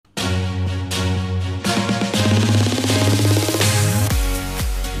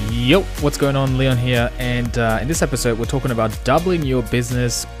Yo, what's going on? Leon here, and in this episode we're talking about doubling your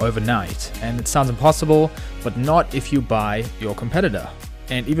business overnight. And it sounds impossible, but not if you buy your competitor.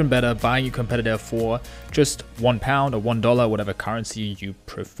 And even better, buying your competitor for just £1 or $1, whatever currency you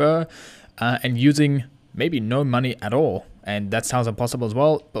prefer, and using maybe no money at all. And that sounds impossible as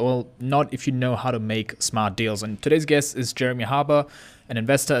well, but well, not if you know how to make smart deals. And today's guest is Jeremy Harbour, an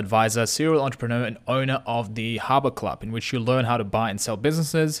investor, advisor, serial entrepreneur, and owner of the Harbour Club, in which you learn how to buy and sell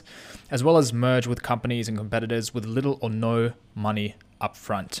businesses, as well as merge with companies and competitors with little or no money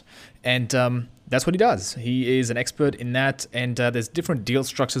upfront. And that's what he does. He is an expert in that, and there's different deal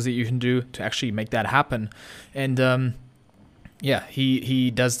structures that you can do to actually make that happen. And yeah, he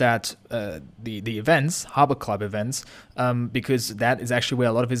does that, the events, Harbour Club events, because that is actually where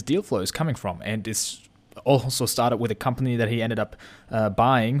a lot of his deal flow is coming from. And it's also started with a company that he ended up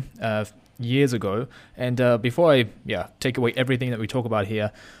buying years ago. And before I take away everything that we talk about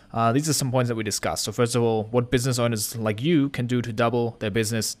here, these are some points that we discussed. So first of all, what business owners like you can do to double their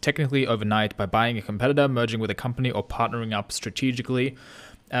business technically overnight by buying a competitor, merging with a company, or partnering up strategically.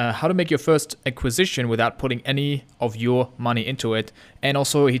 How to make your first acquisition without putting any of your money into it. And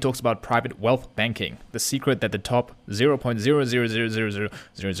also he talks about private wealth banking, the secret that the top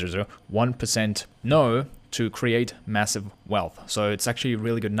 0.000000001% know to create massive wealth. So it's actually a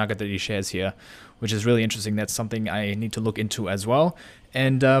really good nugget that he shares here, which is really interesting. That's something I need to look into as well.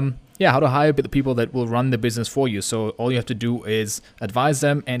 And how to hire the people that will run the business for you. So all you have to do is advise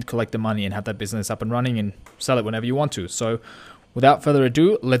them and collect the money and have that business up and running and sell it whenever you want to. So without further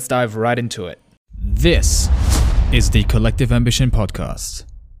ado, let's dive right into it. This is the Collective Ambition Podcast.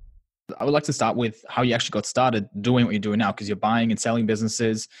 I would like to start with how you actually got started doing what you're doing now, because you're buying and selling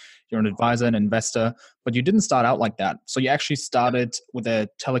businesses, you're an advisor and investor, but you didn't start out like that. So you actually started with a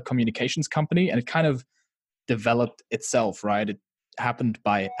telecommunications company and it kind of developed itself, right? It happened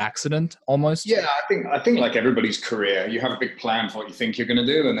by accident almost. Yeah, I think like everybody's career, you have a big plan for what you think you're going to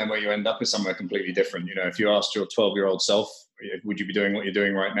do, and then where you end up is somewhere completely different. You know, if you asked your 12-year-old self, would you be doing what you're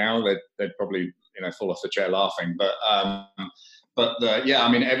doing right now? They'd probably, fall off the chair laughing. But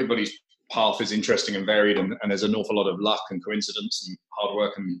everybody's path is interesting and varied, and there's an awful lot of luck and coincidence and hard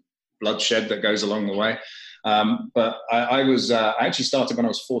work and bloodshed that goes along the way. But I actually started when I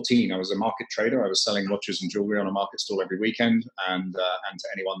was 14. I was a market trader. I was selling watches and jewelry on a market stall every weekend, and to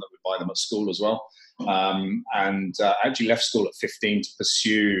anyone that would buy them at school as well. I actually left school at 15 to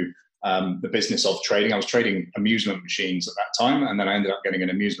pursue the business of trading. I was trading amusement machines at that time, and then I ended up getting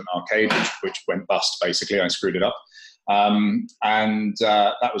an amusement arcade, which went bust. Basically, I screwed it up.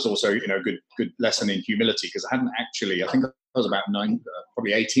 That was also, a good lesson in humility, because I hadn't actually, I think I was about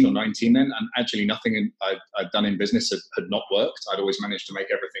probably 18 or 19 then, and actually nothing I'd done in business had not worked. I'd always managed to make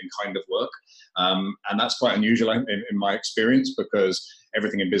everything kind of work. And that's quite unusual in my experience, because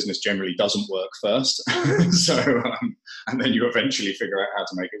everything in business generally doesn't work first. And then you eventually figure out how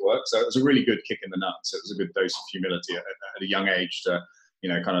to make it work. So it was a really good kick in the nuts. It was a good dose of humility at a young age to,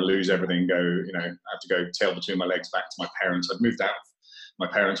 kind of lose everything, have to go tail between my legs back to my parents. I'd moved out of my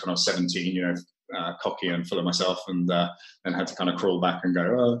parents when I was 17, cocky and full of myself, and then had to kind of crawl back and go,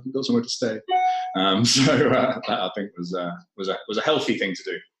 oh, I've got somewhere to stay. That I think was a healthy thing to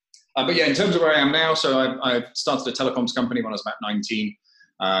do. But yeah, in terms of where I am now, so I started a telecoms company when I was about 19.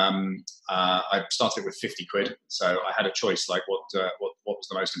 I started with 50 quid. So I had a choice, like what was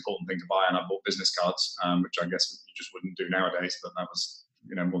the most important thing to buy, and I bought business cards, which I guess you just wouldn't do nowadays, but that was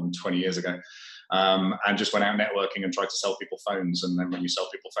more than 20 years ago. And just went out networking and tried to sell people phones. And then when you sell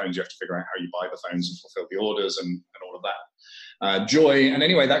people phones, you have to figure out how you buy the phones and fulfill the orders and all of that. Joy. And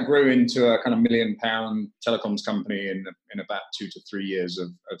anyway, that grew into a kind of £1 million telecoms company in about 2 to 3 years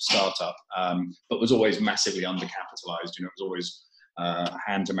of startup, but was always massively undercapitalized. It was always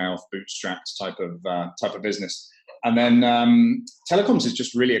hand to mouth, bootstrapped type of business. And then telecoms is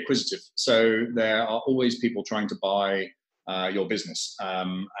just really acquisitive. So there are always people trying to buy your business.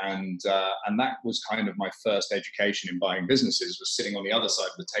 And that was kind of my first education in buying businesses, was sitting on the other side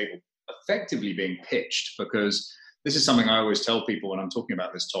of the table, effectively being pitched, because this is something I always tell people when I'm talking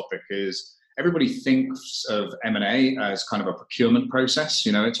about this topic, is everybody thinks of M&A as kind of a procurement process.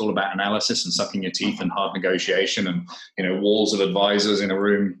 It's all about analysis and sucking your teeth and hard negotiation and, walls of advisors in a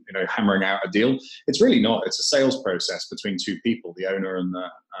room, hammering out a deal. It's really not. It's a sales process between two people, the owner and the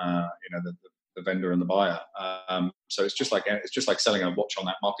vendor and the buyer. So it's just like selling a watch on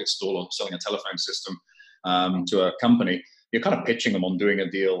that market stall or selling a telephone system to a company. You're kind of pitching them on doing a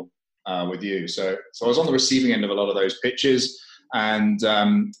deal with you. So I was on the receiving end of a lot of those pitches. And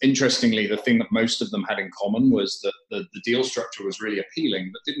interestingly, the thing that most of them had in common was that the deal structure was really appealing,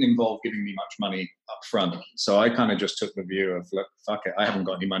 but didn't involve giving me much money up front. So I kind of just took the view of, look, fuck it, I haven't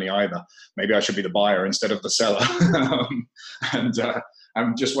got any money either. Maybe I should be the buyer instead of the seller.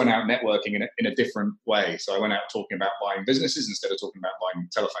 And just went out networking in a different way. So I went out talking about buying businesses instead of talking about buying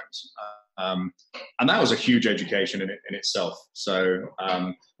telephones. And that was a huge education in itself. So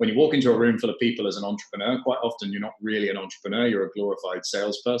when you walk into a room full of people as an entrepreneur, quite often you're not really an entrepreneur. You're a glorified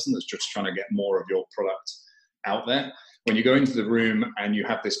salesperson that's just trying to get more of your product out there. When you go into the room and you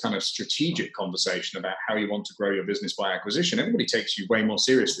have this kind of strategic conversation about how you want to grow your business by acquisition, everybody takes you way more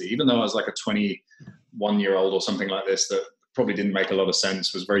seriously. Even though I was like a 21-year-old or something like this that probably didn't make a lot of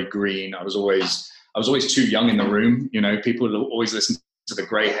sense, was very green. I was always too young in the room. You know, people would always listen to the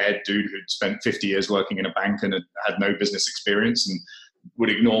grey-haired dude who'd spent 50 years working in a bank and had no business experience, and would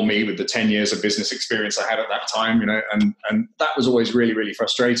ignore me with the 10 years of business experience I had at that time, you know, and that was always really, really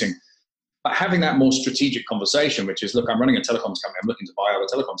frustrating. But having that more strategic conversation, which is, look, I'm running a telecoms company, I'm looking to buy other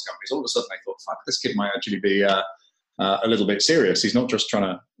telecoms companies, all of a sudden I thought, fuck, this kid might actually be a little bit serious. He's not just trying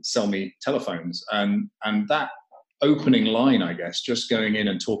to sell me telephones. And that opening line, I guess, just going in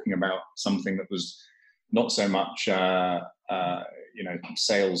and talking about something that was not so much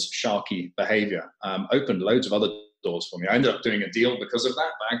sales sharky behavior, opened loads of other doors for me. I ended up doing a deal because of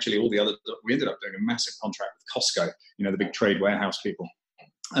that, but actually we ended up doing a massive contract with Costco, you know, the big trade warehouse people.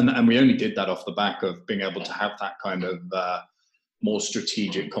 And we only did that off the back of being able to have that kind of more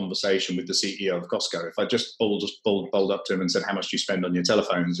strategic conversation with the CEO of Costco. If I just bowled up to him and said, how much do you spend on your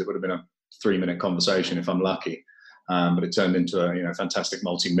telephones? It would have been a 3-minute conversation if I'm lucky. But it turned into a fantastic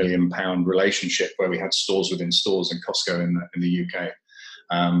multi-million-pound relationship where we had stores within stores in Costco in the UK.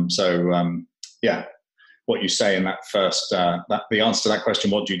 What you say in that first, the answer to that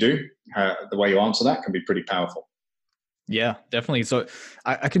question, what do you do? The way you answer that can be pretty powerful. Yeah, definitely. So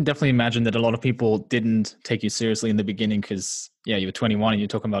I can definitely imagine that a lot of people didn't take you seriously in the beginning because, you were 21 and you're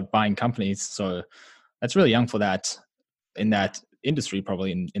talking about buying companies. So that's really young for that in that industry,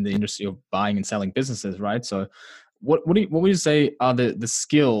 probably in the industry of buying and selling businesses, right? So what would you say are the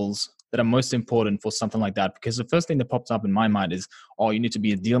skills that are most important for something like that? Because the first thing that pops up in my mind is, you need to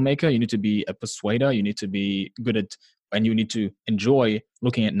be a deal maker, you need to be a persuader, you need to be good at, and you need to enjoy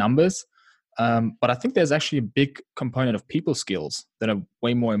looking at numbers. But I think there's actually a big component of people skills that are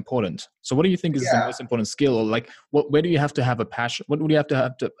way more important. So what do you think is the most important skill? Or like, where do you have to have a passion? What would you have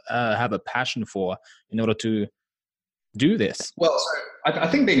to have a passion for in order to do this? Well, I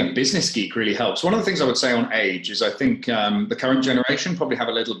think being a business geek really helps. One of the things I would say on age is I think the current generation probably have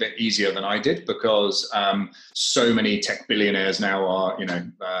a little bit easier than I did because so many tech billionaires now are,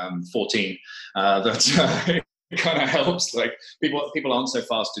 14, that it kind of helps. Like people aren't so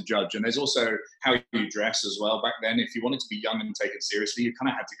fast to judge. And there's also how you dress as well. Back then, if you wanted to be young and taken seriously, you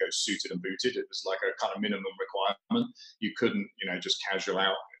kind of had to go suited and booted. It was like a kind of minimum requirement. You couldn't, just casual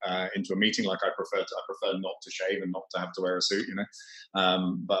out into a meeting like I prefer not to shave and not to have to wear a suit,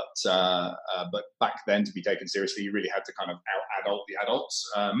 But back then, to be taken seriously, you really had to kind of out-adult the adults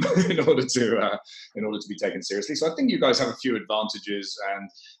in order to be taken seriously. So I think you guys have a few advantages,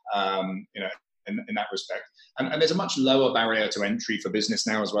 and in that respect. And there's a much lower barrier to entry for business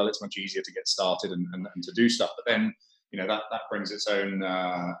now as well. It's much easier to get started and to do stuff. But then, that brings its own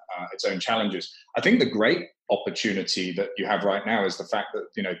challenges. I think the great opportunity that you have right now is the fact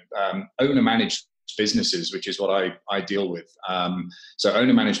that, owner-managed businesses, which is what I deal with. So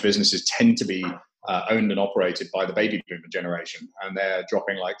owner-managed businesses tend to be owned and operated by the baby boomer generation, and they're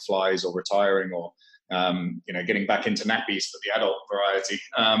dropping like flies or retiring or getting back into nappies for the adult variety.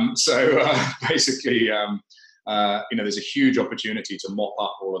 Basically, there's a huge opportunity to mop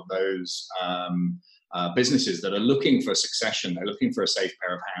up all of those businesses that are looking for succession. They're looking for a safe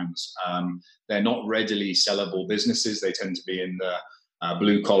pair of hands. They're not readily sellable businesses. They tend to be in the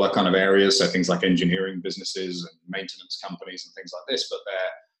blue collar kind of areas. So things like engineering businesses and maintenance companies and things like this, but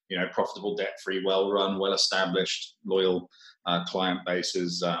they're, profitable, debt-free, well-run, well-established, loyal client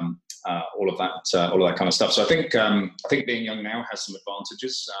bases. All of that kind of stuff. So I think being young now has some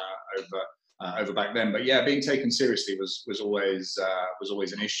advantages over back then. But yeah, being taken seriously was always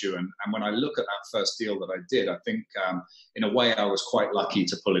an issue. And when I look at that first deal that I did, I think in a way I was quite lucky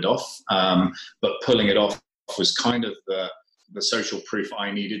to pull it off. But pulling it off was kind of the social proof I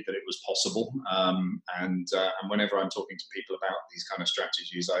needed that it was possible. And whenever I'm talking to people about these kind of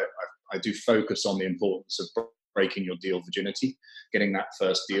strategies, I do focus on the importance of breaking your deal virginity, getting that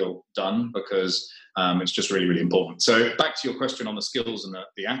first deal done, because it's just really, really important. So back to your question on the skills and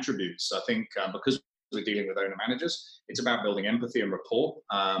the attributes, I think because we're dealing with owner managers, it's about building empathy and rapport.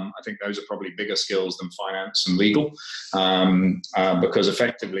 I think those are probably bigger skills than finance and legal, because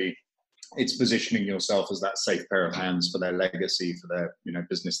effectively, it's positioning yourself as that safe pair of hands for their legacy, for their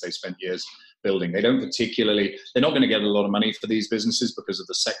business they spent years building. They're not going to get a lot of money for these businesses because of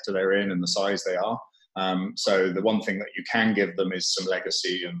the sector they're in and the size they are. So the one thing that you can give them is some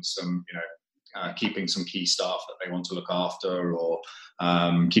legacy and some, keeping some key staff that they want to look after, or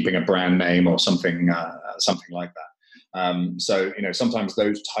keeping a brand name or something like that. So sometimes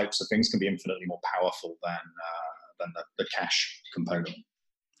those types of things can be infinitely more powerful than the cash component.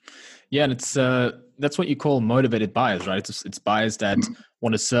 Yeah, and it's that's what you call motivated buyers, right? It's buyers that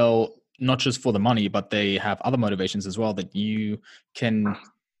want to sell not just for the money, but they have other motivations as well that you can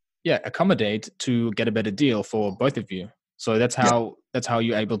accommodate to get a better deal for both of you. So that's how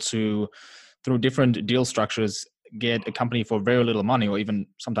you're able to, through different deal structures, get a company for very little money, or even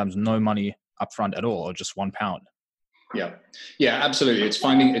sometimes no money upfront at all, or just £1. Yeah, absolutely. It's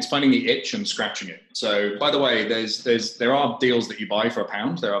finding the itch and scratching it. So, by the way, there are deals that you buy for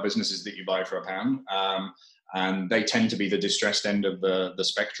 £1. There are businesses that you buy for £1, and they tend to be the distressed end of the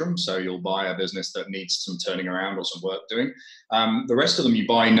spectrum. So you'll buy a business that needs some turning around or some work doing. The rest of them you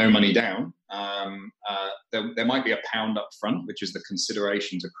buy no money down. There might be £1 up front, which is the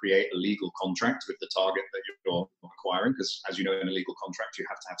consideration to create a legal contract with the target that you're acquiring, because as you know, in a legal contract you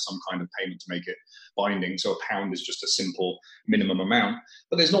have to have some kind of payment to make it binding. So £1 is just a simple minimum amount,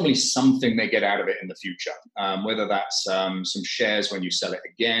 but there's normally something they get out of it in the future, whether that's some shares when you sell it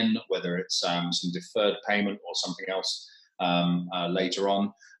again, whether it's some deferred payment or something else later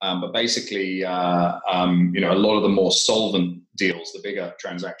on. But basically, a lot of the more solvent deals, the bigger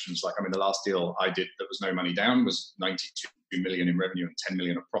transactions, like the last deal I did that was no money down was 92 million in revenue and 10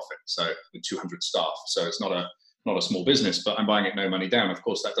 million of profit. So with 200 staff. So it's not a small business, but I'm buying it no money down. Of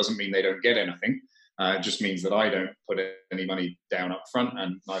course, that doesn't mean they don't get anything. It just means that I don't put any money down up front,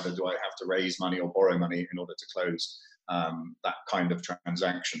 and neither do I have to raise money or borrow money in order to close that kind of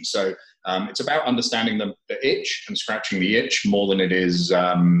transaction. So it's about understanding the itch and scratching the itch more than it is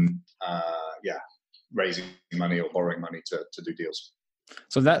raising money or borrowing money to do deals.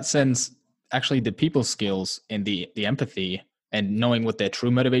 So in that sense, actually the people skills and the empathy and knowing what their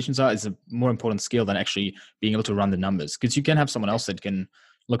true motivations are is a more important skill than actually being able to run the numbers. Because you can have someone else that can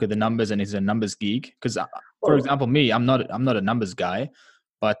look at the numbers and is a numbers geek. Because for example, me, I'm not a numbers guy.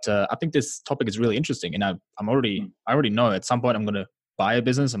 But I think this topic is really interesting, and I already know at some point I'm going to buy a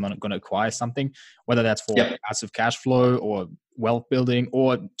business, I'm going to acquire something, whether that's for passive cash flow or wealth building,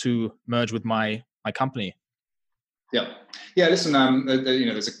 or to merge with my company. Yeah. Listen,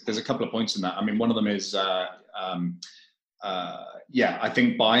 there's a couple of points in that. One of them is, I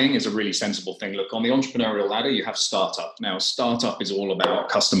think buying is a really sensible thing. Look, on the entrepreneurial ladder, you have startup. Now, startup is all about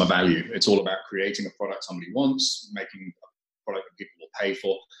customer value. It's all about creating a product somebody wants, making product that people will pay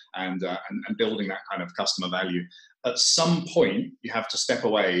for, and building that kind of customer value. At some point, you have to step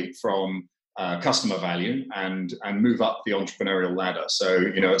away from customer value and move up the entrepreneurial ladder. So,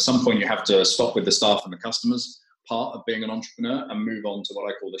 at some point you have to stop with the staff and the customers part of being an entrepreneur and move on to what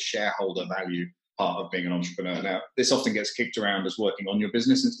I call the shareholder value part of being an entrepreneur. Now, this often gets kicked around as working on your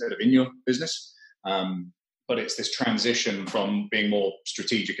business instead of in your business. But it's this transition from being more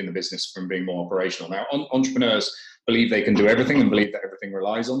strategic in the business, from being more operational. Now, entrepreneurs believe they can do everything and believe that everything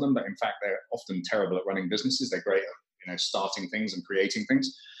relies on them, but in fact, they're often terrible at running businesses. They're great at starting things and creating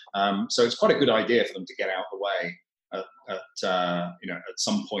things. So it's quite a good idea for them to get out of the way at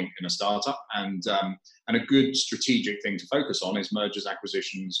some point in a startup. And a good strategic thing to focus on is mergers,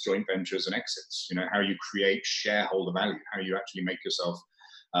 acquisitions, joint ventures, and exits. How you create shareholder value, how you actually make yourself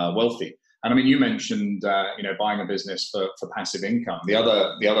wealthy. And you mentioned buying a business for passive income. The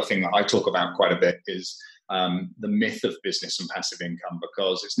other thing that I talk about quite a bit is the myth of business and passive income,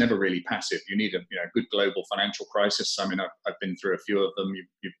 because it's never really passive. You need a good global financial crisis. I've been through a few of them.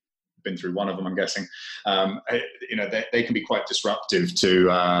 You've been through one of them, I'm guessing. They can be quite disruptive to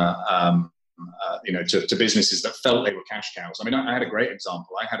businesses that felt they were cash cows. I had a great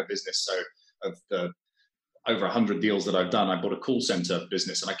example. I had a business, so of the over 100 deals that I've done, I bought a call center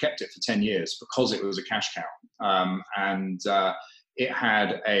business and I kept it for 10 years because it was a cash cow. It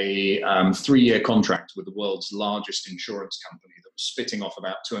had a 3-year contract with the world's largest insurance company that was spitting off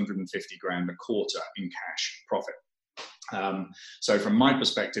about 250 grand a quarter in cash profit. So from my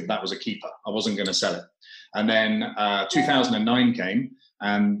perspective, that was a keeper. I wasn't going to sell it. And then 2009 came,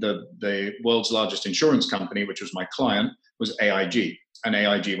 and the world's largest insurance company, which was my client, was AIG, and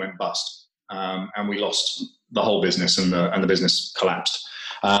AIG went bust. And we lost the whole business, and the business collapsed.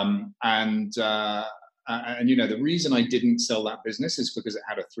 The reason I didn't sell that business is because it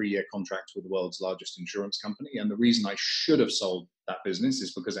had a 3-year contract with the world's largest insurance company. And the reason I should have sold that business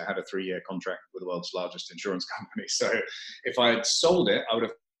is because it had a 3-year contract with the world's largest insurance company. So if I had sold it, I would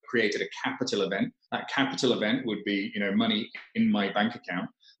have created a capital event. That capital event would be, money in my bank account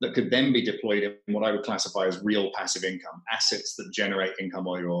that could then be deployed in what I would classify as real passive income, assets that generate income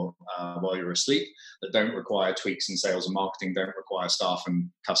while you're asleep, that don't require tweaks in sales and marketing, don't require staff and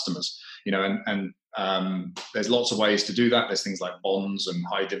customers. There's lots of ways to do that. There's things like bonds and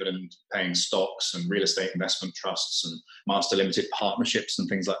high dividend paying stocks and real estate investment trusts and master limited partnerships and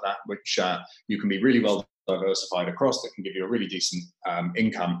things like that, which you can be really well diversified across, that can give you a really decent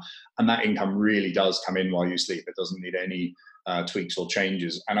income. And that income really does come in while you sleep. It doesn't need any tweaks or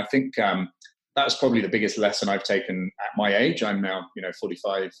changes. And I think that's probably the biggest lesson I've taken at my age. I'm now,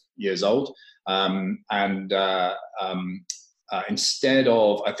 45 years old. Instead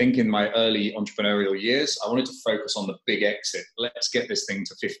of, I think in my early entrepreneurial years, I wanted to focus on the big exit. Let's get this thing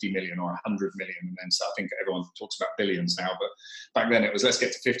to 50 million or 100 million. And then so I think everyone talks about billions now, but back then it was, let's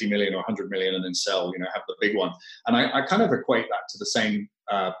get to 50 million or 100 million and then sell, have the big one. And I kind of equate that to the same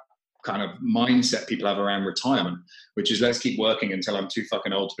kind of mindset people have around retirement, which is let's keep working until I'm too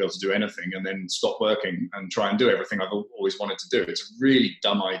fucking old to be able to do anything, and then stop working and try and do everything I've always wanted to do. It's a really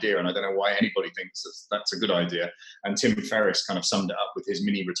dumb idea, and I don't know why anybody thinks that's a good idea. And Tim Ferriss kind of summed it up with his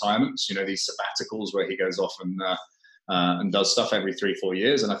mini retirements, these sabbaticals where he goes off and does stuff every 3-4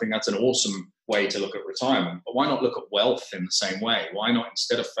 years. And I think that's an awesome way to look at retirement. But why not look at wealth in the same way? Why not,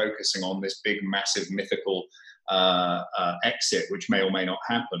 instead of focusing on this big, massive, mythical exit, which may or may not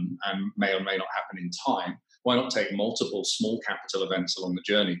happen and may or may not happen in time, why not take multiple small capital events along the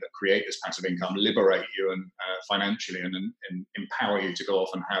journey that create this passive income, liberate you and financially, and empower you to go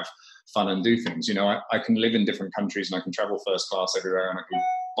off and have fun and do things? I can live in different countries and I can travel first class everywhere and I can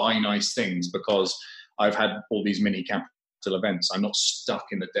buy nice things because I've had all these mini capital events. I'm not stuck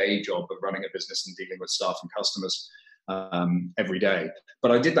in the day job of running a business and dealing with staff and customers every day.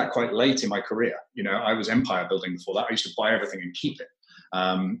 But I did that quite late in my career. I was empire building before that. I used to buy everything and keep it.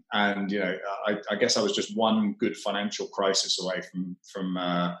 I guess I was just one good financial crisis away from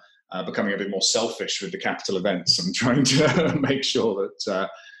becoming a bit more selfish with the capital events and trying to make sure that,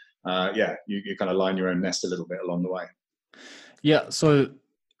 you kind of line your own nest a little bit along the way. Yeah. So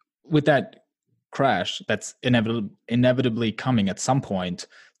with that crash that's inevitably coming at some point,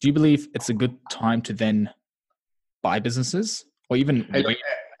 do you believe it's a good time to then buy businesses, or even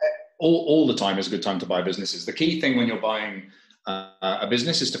all the time is a good time to buy businesses? The key thing when you're buying a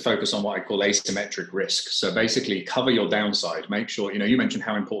business is to focus on what I call asymmetric risk. So basically cover your downside. Make sure, you mentioned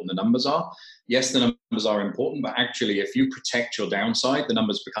how important the numbers are. Yes, the numbers are important, but actually if you protect your downside, the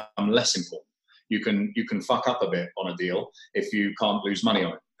numbers become less important. You can fuck up a bit on a deal if you can't lose money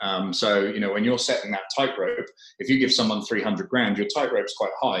on it. So when you're setting that tightrope, if you give someone 300 grand, your tightrope's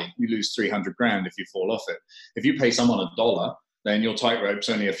quite high. You lose 300 grand if you fall off it. If you pay someone $1, then your tightrope's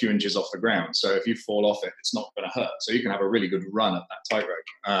only a few inches off the ground. So if you fall off it, it's not going to hurt. So you can have a really good run at that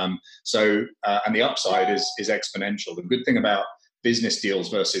tightrope. And the upside is exponential. The good thing about business deals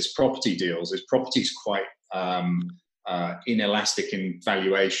versus property deals is property's quite inelastic in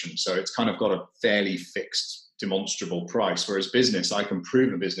valuation. So it's kind of got a fairly fixed, demonstrable price. Whereas business, I can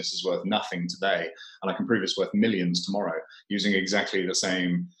prove a business is worth nothing today, and I can prove it's worth millions tomorrow using exactly the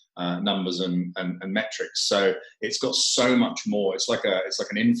same numbers and metrics. So it's got so much more. It's like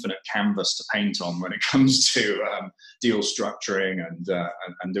an infinite canvas to paint on when it comes to deal structuring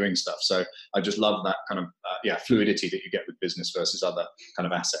and doing stuff. So I just love that kind of fluidity that you get with business versus other kind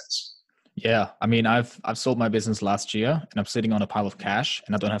of assets. Yeah, I mean, I've sold my business last year, and I'm sitting on a pile of cash,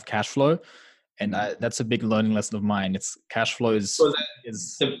 and I don't have cash flow. And that's a big learning lesson of mine. It's cash flow is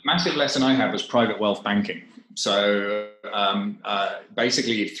the massive lesson I have is private wealth banking. So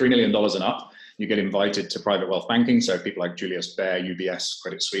basically $3 million and up, you get invited to private wealth banking. So people like Julius Baer, UBS,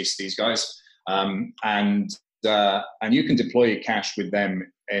 Credit Suisse, these guys. And you can deploy cash with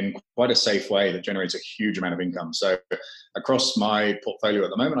them in quite a safe way that generates a huge amount of income. So across my portfolio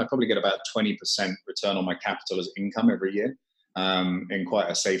at the moment, I probably get about 20% return on my capital as income every year. In quite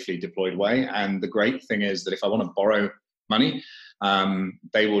a safely deployed way. And the great thing is that if I want to borrow money,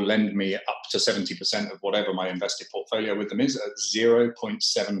 they will lend me up to 70% of whatever my invested portfolio with them is at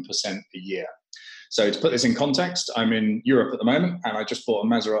 0.7% a year. So to put this in context, I'm in Europe at the moment, and I just bought a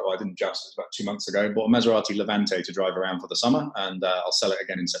Maserati. Well, I didn't just, it was about 2 months ago, bought a Maserati Levante to drive around for the summer, and I'll sell it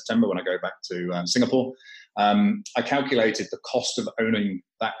again in September when I go back to Singapore. I calculated the cost of owning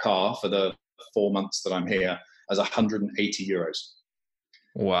that car for the 4 months that I'm here as 180 euros.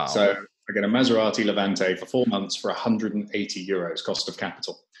 Wow. So I get a Maserati Levante for 4 months for 180 euros cost of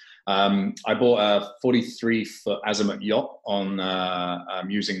capital. I bought a 43-foot Azimuth yacht on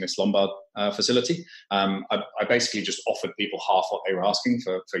using this Lombard facility. I basically just offered people half what they were asking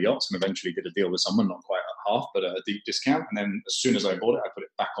for yachts, and eventually did a deal with someone, not quite at half, but at a deep discount. And then as soon as I bought it, I put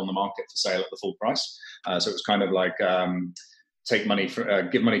it back on the market for sale at the full price. So it was kind of like give money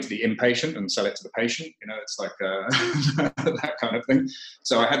to the impatient and sell it to the patient. It's like that kind of thing.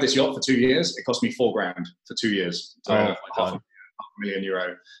 So I had this yacht for 2 years. It cost me $4,000 for 2 years. So like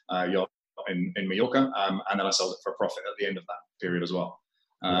 €500,000 yacht in Mallorca, and then I sold it for a profit at the end of that period as well.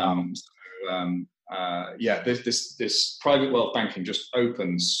 This private wealth banking just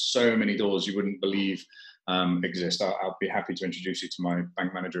opens so many doors you wouldn't believe exist. I'll be happy to introduce you to my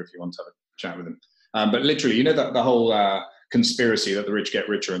bank manager if you want to have a chat with him. But literally, that the whole conspiracy that the rich get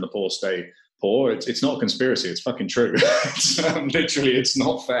richer and the poor stay poor, it's not a conspiracy, it's fucking true. Literally, it's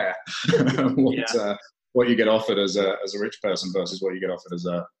not fair what you get offered as a rich person versus what you get offered as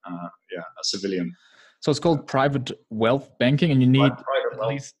a civilian. So it's called private wealth banking, and you need private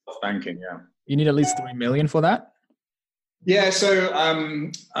wealth banking. Yeah, you need at least 3 million for that. Yeah, so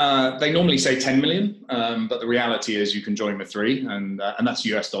they normally say 10 million, but the reality is you can join with 3, and that's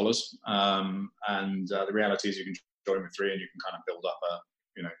US dollars. The reality is you can join with 3, and you can kind of build up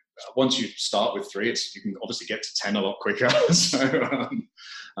once you start with 3, you can obviously get to 10 a lot quicker. So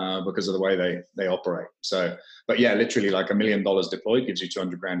because of the way they operate. So, but yeah, literally like $1 million deployed gives you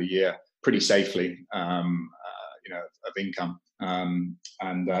 $200,000 a year pretty safely, of income.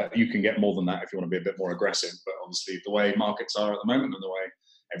 You can get more than that if you want to be a bit more aggressive. But obviously, the way markets are at the moment and the way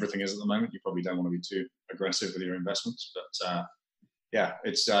everything is at the moment, you probably don't want to be too aggressive with your investments. But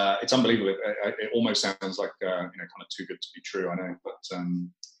it's unbelievable. It almost sounds like kind of too good to be true. I know,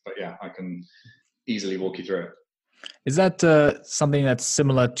 but yeah, I can easily walk you through it. Is that something that's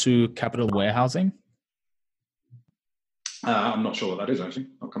similar to capital warehousing? I'm not sure what that is, actually.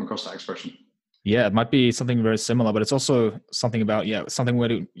 I've come across that expression. Yeah, it might be something very similar, but it's also something about, something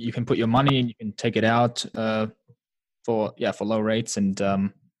where you can put your money and you can take it out for low rates. And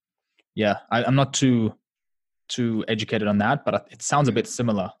I'm not too educated on that, but it sounds a bit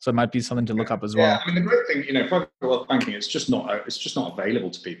similar. So it might be something to look up as well. Yeah, I mean, the great thing, private wealth banking, it's just not available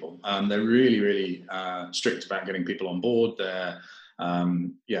to people. They're really, really strict about getting people on board.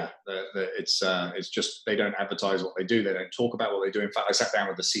 It's just, they don't advertise what they do. They don't talk about what they do. In fact, I sat down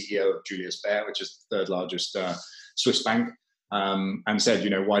with the CEO of Julius Baer, which is the third largest Swiss bank, and said,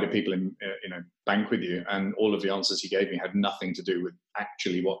 why do people bank with you? And all of the answers he gave me had nothing to do with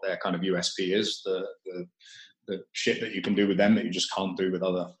actually what their kind of USP is, the shit that you can do with them that you just can't do with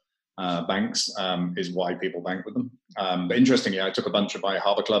other banks, is why people bank with them. But interestingly, I took a bunch of my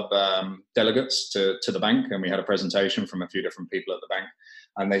Harbour Club delegates to the bank, and we had a presentation from a few different people at the bank.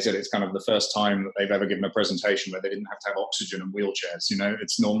 And they said it's kind of the first time that they've ever given a presentation where they didn't have to have oxygen and wheelchairs.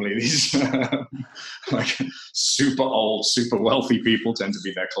 It's normally these like super old, super wealthy people tend to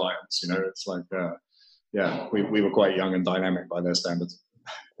be their clients. It's like, we were quite young and dynamic by their standards.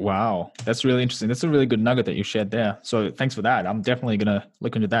 Wow, that's really interesting. That's a really good nugget that you shared there. So thanks for that. I'm definitely going to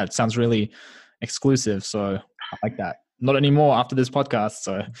look into that. It sounds really exclusive. So I like that. Not anymore after this podcast.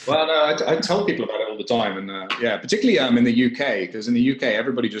 So, well, no, I tell people about it all the time. And particularly in the UK, because in the UK,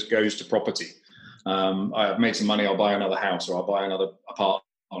 everybody just goes to property. I've made some money, I'll buy another house, or I'll buy another apartment.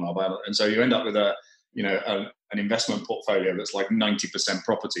 And so you end up with an investment portfolio that's like 90%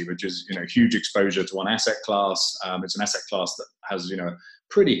 property, which is, huge exposure to one asset class. It's an asset class that has,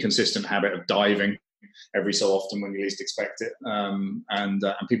 pretty consistent habit of diving every so often when you least expect it. And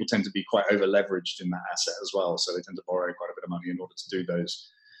people tend to be quite over leveraged in that asset as well. So they tend to borrow quite a bit of money in order to do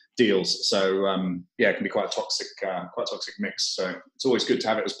those deals. So it can be quite a toxic mix. So it's always good to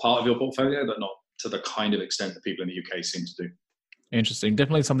have it as part of your portfolio, but not to the kind of extent that people in the UK seem to do. Interesting.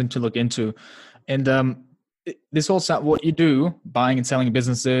 Definitely something to look into. And this all sounds, what you do, buying and selling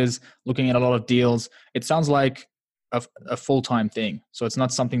businesses, looking at a lot of deals, it sounds like a full-time thing. So it's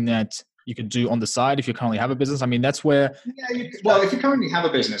not something that you could do on the side if you currently have a business. I mean, that's where... if you currently have a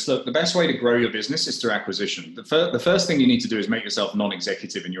business, look, the best way to grow your business is through acquisition. The first thing you need to do is make yourself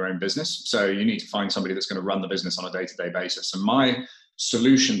non-executive in your own business. So you need to find somebody that's going to run the business on a day-to-day basis. And my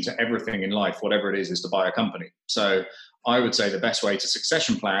solution to everything in life, whatever it is to buy a company. So I would say the best way to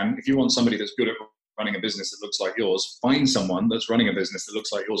succession plan, if you want somebody that's good at running a business that looks like yours, find someone that's running a business that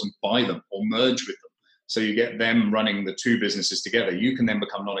looks like yours and buy them or merge with them. So you get them running the two businesses together. You can then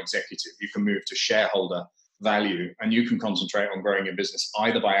become non-executive. You can move to shareholder value, and you can concentrate on growing your business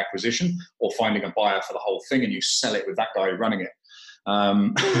either by acquisition or finding a buyer for the whole thing, and you sell it with that guy running it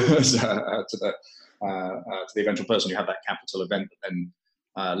to the eventual person. You have that capital event that then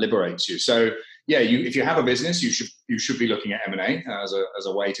liberates you. So if you have a business, you should be looking at M&A as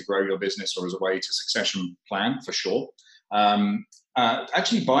a way to grow your business or as a way to succession plan for sure.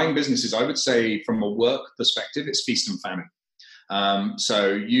 Actually, buying businesses, I would say, from a work perspective, it's feast and famine.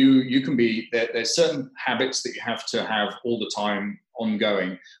 So you can be there's certain habits that you have to have all the time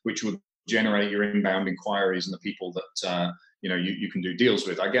ongoing, which would generate your inbound inquiries and the people that you can do deals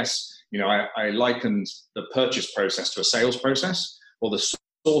with. I guess I likened the purchase process to a sales process. Well, the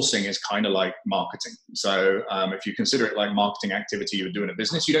sourcing is kind of like marketing. So if you consider it like marketing activity you would do in a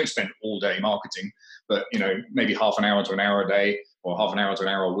business, you don't spend all day marketing, but maybe half an hour to an hour a day, or half an hour to an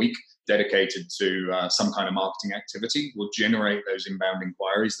hour a week dedicated to some kind of marketing activity will generate those inbound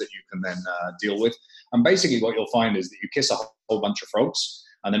inquiries that you can then deal with. And basically what you'll find is that you kiss a whole bunch of frogs,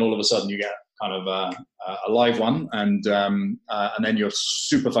 and then all of a sudden you get kind of a live one, and then you're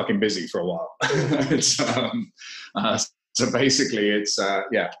super fucking busy for a while. So basically it's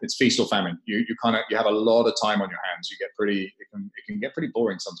feast or famine. You have a lot of time on your hands. It can get pretty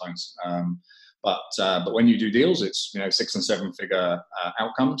boring sometimes. But when you do deals, it's 6 and 7 figure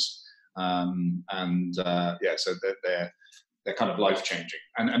outcomes. So they're kind of life changing.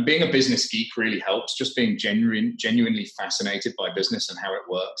 And being a business geek really helps. Just being genuinely fascinated by business and how it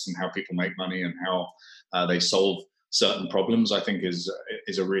works and how people make money and how they solve certain problems, I think is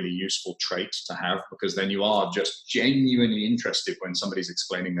a really useful trait to have, because then you are just genuinely interested when somebody's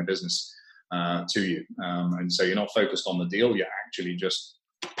explaining their business to you. And so you're not focused on the deal, you're actually just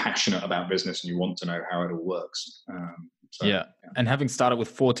passionate about business and you want to know how it all works. And having started with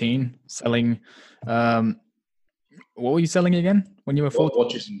 14, selling, what were you selling again when you were 14?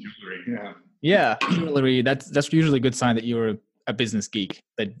 Watches and jewelry. Yeah, jewelry. That's usually a good sign that you're a business geek,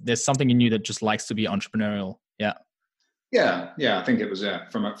 that there's something in you that just likes to be entrepreneurial. Yeah. I think it was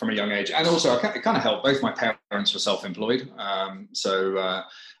from a young age, and also it kind of helped. Both my parents were self-employed, so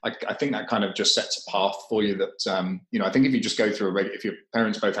I think that kind of just sets a path for you. That I think if you just go through if your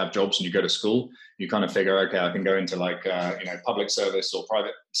parents both have jobs and you go to school, you kind of figure, okay, I can go into public service or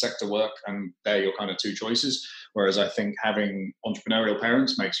private sector work, and they're your kind of two choices. Whereas I think having entrepreneurial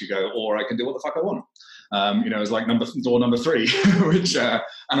parents makes you go, or I can do what the fuck I want. It's like door number 3, which and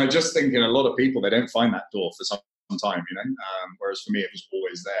I just think in a lot of people they don't find that door for some time, whereas for me it was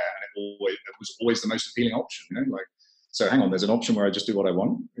always there, and it was always the most appealing option. So hang on, there's an option where I just do what I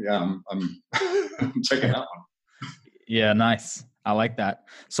want. I'm taking that one. Yeah, nice. I like that.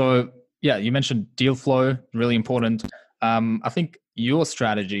 So you mentioned deal flow, really important. I think your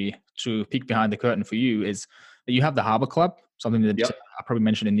strategy to peek behind the curtain for you is that you have the Harbor Club, something that I probably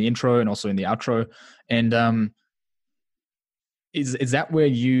mentioned in the intro and also in the outro. And is that where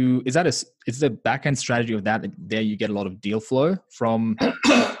is the back end strategy of that there you get a lot of deal flow from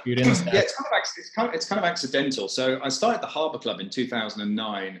students? It's kind of accidental. So I started the Harbor Club in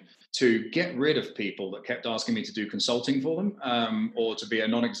 2009 to get rid of people that kept asking me to do consulting for them, or to be a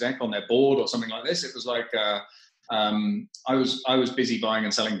non-exec on their board or something like this. It was like I was busy buying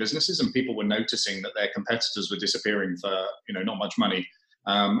and selling businesses, and people were noticing that their competitors were disappearing for not much money.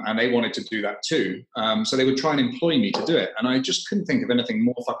 And they wanted to do that too. So they would try and employ me to do it. And I just couldn't think of anything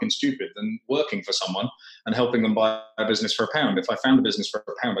more fucking stupid than working for someone and helping them buy a business for £1. If I found a business for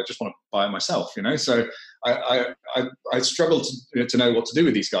 £1, I just want to buy it myself, So I struggled to know what to do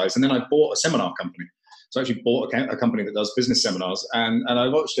with these guys. And then I bought a seminar company. So I actually bought a company that does business seminars, and I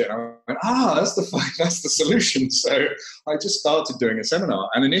watched it and I went, that's the solution. So I just started doing a seminar.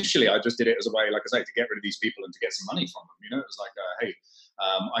 And initially I just did it as a way, like I say, to get rid of these people and to get some money from them. It was like, hey,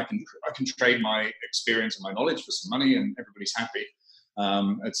 I can trade my experience and my knowledge for some money and everybody's happy.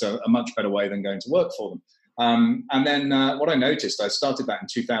 It's a much better way than going to work for them. And then what I noticed, I started that in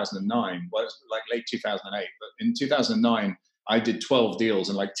 2009, well, it was like late 2008, but in 2009, I did 12 deals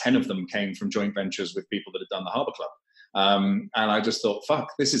and like 10 of them came from joint ventures with people that had done the Harbor Club. And I just thought,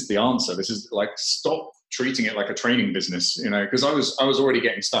 fuck, this is the answer. This is like, stop treating it like a training business, because I was already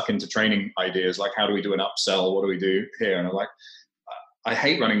getting stuck into training ideas. Like, how do we do an upsell? What do we do here? And I'm like, I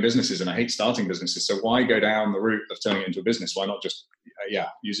hate running businesses and I hate starting businesses. So why go down the route of turning it into a business? Why not just,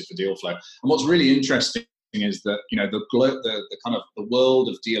 use it for deal flow? And what's really interesting is that, the kind of the world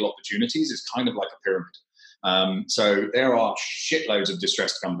of deal opportunities is kind of like a pyramid. So there are shitloads of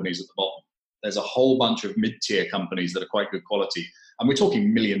distressed companies at the bottom. There's a whole bunch of mid-tier companies that are quite good quality. And we're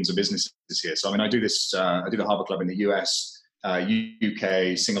talking millions of businesses here. So, I do this, I do the Harbor Club in the US,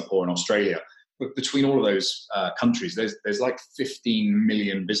 UK, Singapore, and Australia. But between all of those countries, there's like 15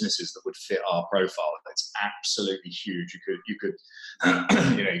 million businesses that would fit our profile. It's absolutely huge. You could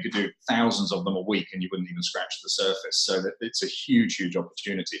you could do thousands of them a week and you wouldn't even scratch the surface. So that it's a huge, huge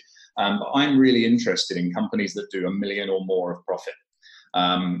opportunity. But I'm really interested in companies that do $1 million or more of profit.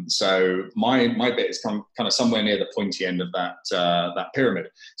 So my bit is kind of somewhere near the pointy end of that pyramid.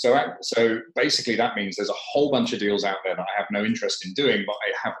 So basically that means there's a whole bunch of deals out there that I have no interest in doing, but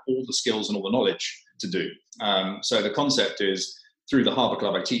I have all the skills and all the knowledge to do. So the concept is through the Harbour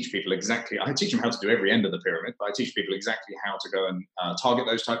Club, I teach them how to do every end of the pyramid, but I teach people exactly how to go and target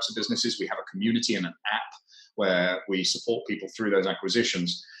those types of businesses. We have a community and an app where we support people through those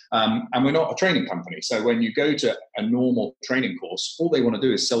acquisitions. And we're not a training company. So when you go to a normal training course, all they want to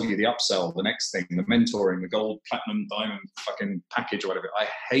do is sell you the upsell, the next thing, the mentoring, the gold, platinum, diamond fucking package or whatever. I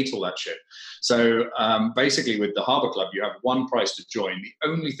hate all that shit. So basically with the Harbour Club, you have one price to join. The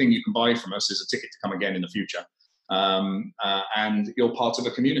only thing you can buy from us is a ticket to come again in the future. And you're part of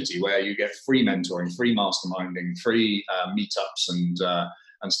a community where you get free mentoring, free masterminding, free meetups and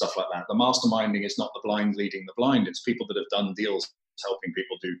stuff like that. The masterminding is not the blind leading the blind. It's people that have done deals, helping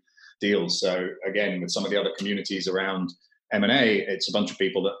people do deals. So again, with some of the other communities around M&A, it's a bunch of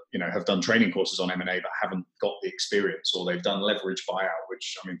people that, you know, have done training courses on M&A but haven't got the experience, or they've done leverage buyout,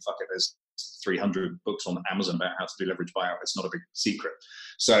 which, I mean, fuck it, there's 300 books on Amazon about how to do leverage buyout. It's not a big secret.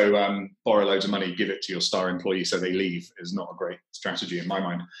 So borrow loads of money, give it to your star employee so they leave is not a great strategy in my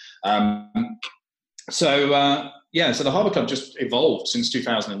mind. So the Harbour Club just evolved since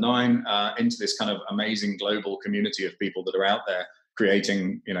 2009 into this kind of amazing global community of people that are out there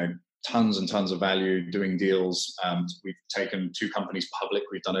creating, you know, tons and tons of value, doing deals. We've taken 2 companies public.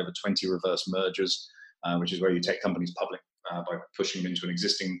 We've done over 20 reverse mergers, which is where you take companies public by pushing them into an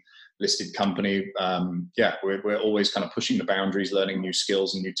existing listed company. We're always kind of pushing the boundaries, learning new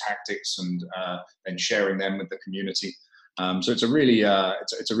skills and new tactics, and then sharing them with the community. So it's a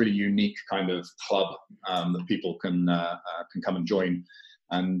really unique kind of club that people can come and join.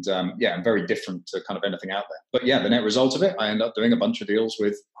 And very different to kind of anything out there. But yeah, the net result of it, I end up doing a bunch of deals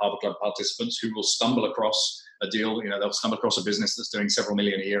with Harbour Club participants who will stumble across a deal. You know, they'll stumble across a business that's doing several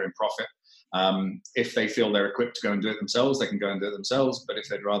million a year in profit. If they feel they're equipped to go and do it themselves, they can go and do it themselves. But if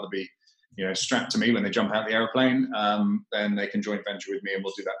they'd rather be, you know, strapped to me when they jump out the airplane, then they can joint venture with me and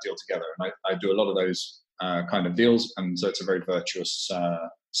we'll do that deal together. And I do a lot of those kind of deals. And so it's a very virtuous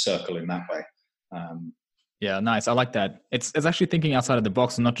circle in that way. Yeah, nice. I like that. It's actually thinking outside of the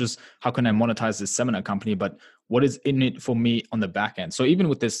box, and not just how can I monetize this seminar company, but what is in it for me on the back end. So even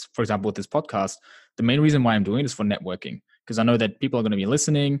with this, for example, with this podcast, the main reason why I'm doing it is for networking, because I know that people are going to be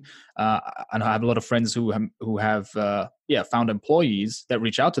listening. And I have a lot of friends who have found employees that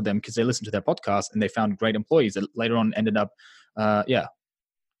reach out to them because they listen to their podcast and they found great employees that later on ended up,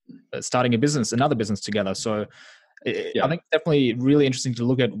 starting another business together. So I think it's definitely really interesting to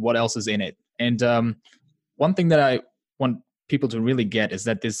look at what else is in it. And one thing that I want people to really get is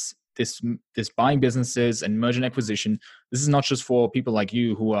that this buying businesses and merger and acquisition, this is not just for people like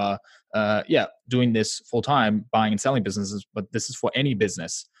you who are doing this full time, buying and selling businesses, but this is for any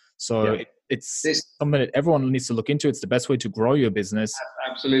business. So it's something that everyone needs to look into. It's the best way to grow your business.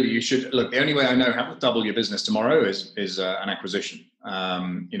 Absolutely, you should look. The only way I know how to double your business tomorrow is an acquisition.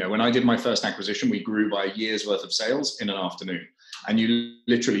 When I did my first acquisition, we grew by a year's worth of sales in an afternoon, and you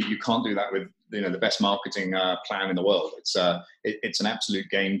can't do that with the best marketing plan in the world. It's an absolute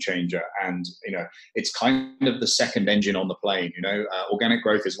game changer, and it's kind of the second engine on the plane. Organic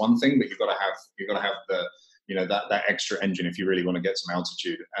growth is one thing, but you've got to have the that extra engine if you really want to get some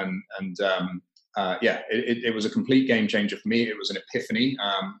altitude. It was a complete game changer for me. It was an epiphany.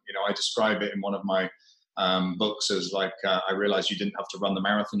 I describe it in one of my books as like I realized you didn't have to run the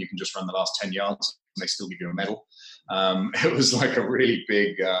marathon; you can just run the last 10 yards, and they still give you a medal. It was like a really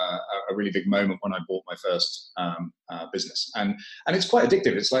big moment when I bought my first business, and it's quite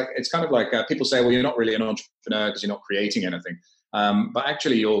addictive. It's kind of like people say, well, you're not really an entrepreneur because you're not creating anything. But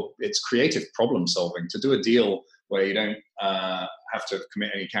actually, it's creative problem solving. To do a deal where you don't have to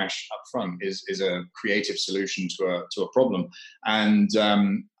commit any cash up front is a creative solution to a problem. And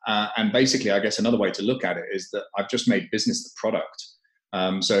basically, I guess another way to look at it is that I've just made business the product.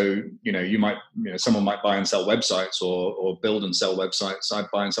 Someone might buy and sell websites or build and sell websites. I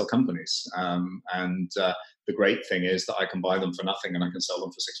buy and sell companies. The great thing is that I can buy them for nothing and I can sell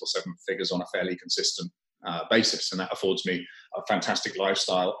them for 6 or 7 figures on a fairly consistent basis. And that affords me a fantastic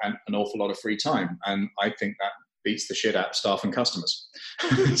lifestyle and an awful lot of free time. And I think that beats the shit out of staff and customers.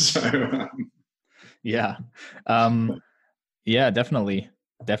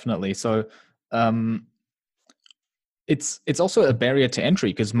 Definitely. So, it's also a barrier to entry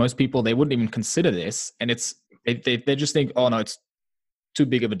because most people, they wouldn't even consider this, and they just think, oh no, it's too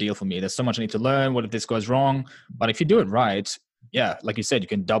big of a deal for me. There's so much I need to learn. What if this goes wrong? But if you do it right, like you said, you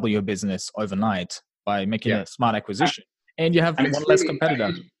can double your business overnight by making a smart acquisition, and you have one less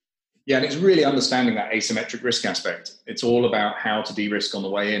competitor. And it's really understanding that asymmetric risk aspect. It's all about how to de-risk on the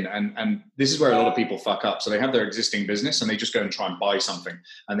way in. And this is where a lot of people fuck up. So they have their existing business and they just go and try and buy something.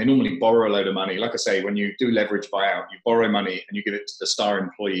 And they normally borrow a load of money. Like I say, when you do leverage buyout, you borrow money and you give it to the star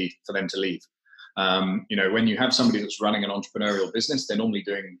employee for them to leave. When you have somebody that's running an entrepreneurial business, they're normally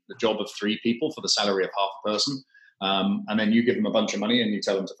doing the job of 3 people for the salary of half a person. And then you give them a bunch of money and you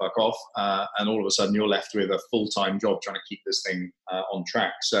tell them to fuck off. And all of a sudden you're left with a full-time job trying to keep this thing on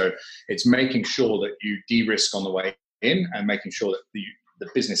track. So it's making sure that you de-risk on the way in and making sure that the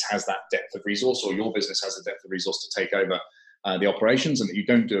business has that depth of resource, or your business has the depth of resource to take over the operations, and that you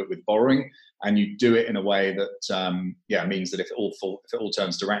don't do it with borrowing, and you do it in a way that means that if it all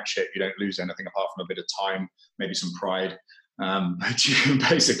turns to rat shit, you don't lose anything apart from a bit of time, maybe some pride, but you can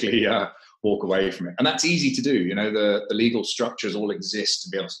basically walk away from it. And that's easy to do. The legal structures all exist to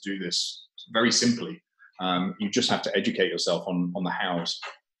be able to do this very simply. You just have to educate yourself on the hows.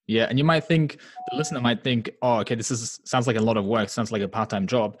 Yeah, and the listener might think, oh, okay, sounds like a lot of work, sounds like a part-time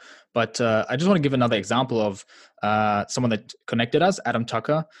job. But I just want to give another example of someone that connected us, Adam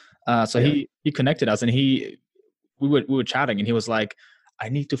Tucker. He connected us, and we were chatting, and he was like, I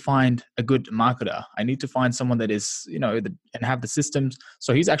need to find a good marketer. I need to find someone that is, and have the systems.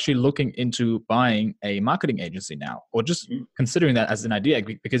 So he's actually looking into buying a marketing agency now, or just considering that as an idea,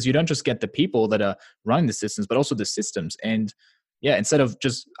 because you don't just get the people that are running the systems, but also the systems. And yeah, instead of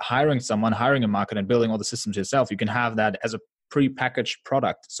just hiring a marketer and building all the systems yourself, you can have that as a pre-packaged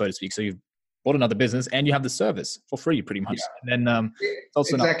product, so to speak. So you've bought another business and you have the service for free, pretty much. Yeah. And then it's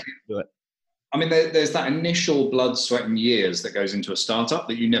also exactly. Not do it. I mean, there's that initial blood, sweat, and years that goes into a startup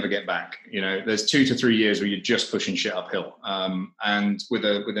that you never get back. There's 2 to 3 years where you're just pushing shit uphill. And with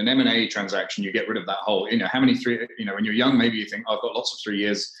an M&A transaction, you get rid of that whole. How many when you're young, maybe you think, I've got lots of 3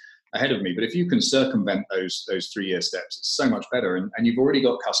 years ahead of me. But if you can circumvent those 3-year steps, it's so much better. And you've already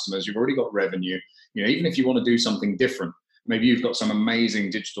got customers, you've already got revenue. Even if you want to do something different, maybe you've got some amazing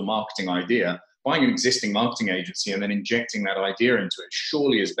digital marketing idea. Buying an existing marketing agency and then injecting that idea into it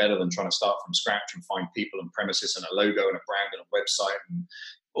surely is better than trying to start from scratch and find people and premises and a logo and a brand and a website and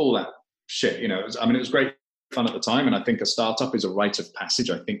all that shit. It was great fun at the time. And I think a startup is a rite of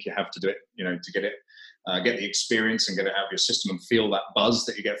passage. I think you have to do it, to get it, get the experience and get it out of your system and feel that buzz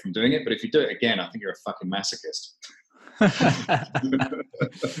that you get from doing it. But if you do it again, I think you're a fucking masochist.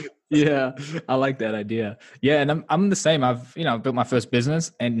 Yeah, I like that idea. Yeah, and I'm the same. I've built my first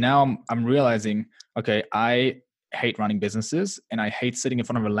business, and now I'm realizing, okay, I hate running businesses, and I hate sitting in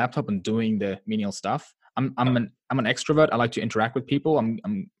front of a laptop and doing the menial stuff. I'm an extrovert. I like to interact with people.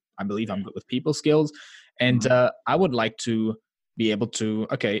 I believe I'm good with people skills, and I would like to be able to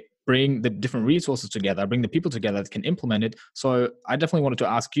bring the different resources together, bring the people together that can implement it. So I definitely wanted to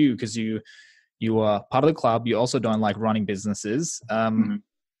ask you, because you are part of the club. You also don't like running businesses.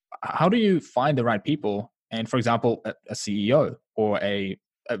 How do you find the right people? And for example, a CEO or a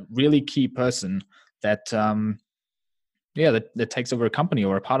really key person that takes over a company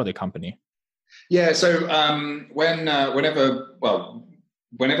or a part of the company. Yeah. So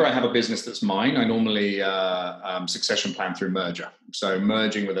whenever I have a business that's mine, I normally succession plan through merger. So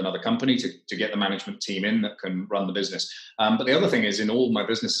merging with another company to get the management team in that can run the business. But the other thing is, in all my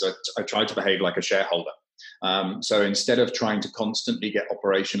businesses, I try to behave like a shareholder. So instead of trying to constantly get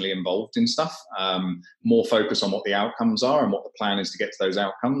operationally involved in stuff, more focus on what the outcomes are and what the plan is to get to those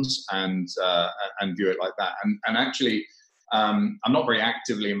outcomes, and view it like that. And actually, I'm not very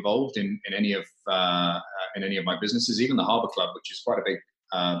actively involved in any of my businesses. Even the Harbour Club, which is quite a big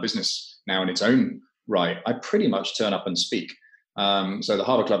business now in its own right, I pretty much turn up and speak. So the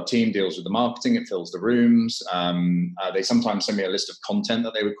Harbour Club team deals with the marketing, it fills the rooms. They sometimes send me a list of content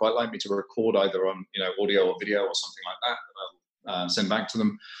that they would quite like me to record, either on audio or video or something like that. I'll send back to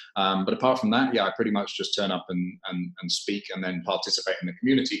them. But apart from that, I pretty much just turn up and speak, and then participate in the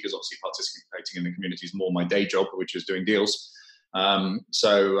community, because obviously participating in the community is more my day job, which is doing deals.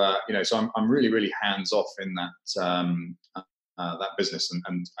 So I'm really, really hands off in that business,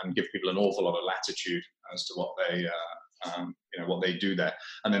 and give people an awful lot of latitude as to what they do there.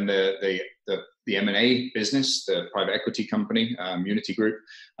 And then the M&A business, the private equity company, Unity Group,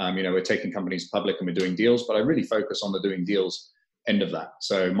 we're taking companies public and we're doing deals, but I really focus on the doing deals end of that.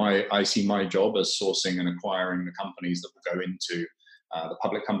 So I see my job as sourcing and acquiring the companies that will go into the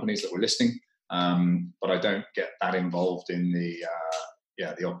public companies that we're listing. But I don't get that involved in the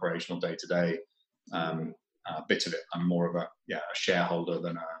operational day-to-day bit of it. I'm more of a shareholder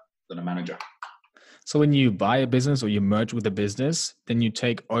than a manager. So when you buy a business or you merge with a business, then you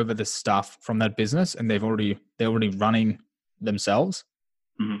take over the stuff from that business, and they're already running themselves.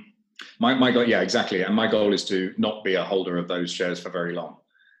 Mm-hmm. My goal, exactly. And my goal is to not be a holder of those shares for very long.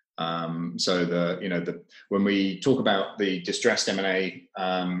 So when we talk about the distressed M&A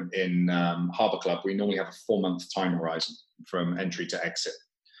in Harbour Club, we normally have a 4-month time horizon from entry to exit.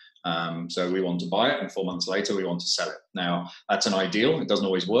 So we want to buy it, and 4 months later we want to sell it. Now that's an ideal. It doesn't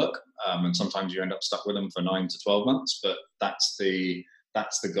always work, and sometimes you end up stuck with them for 9 to 12 months. But that's the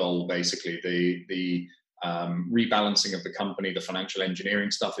goal basically. The rebalancing of the company, the financial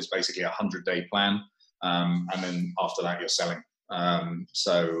engineering stuff is basically a 100-day plan, and then after that you're selling.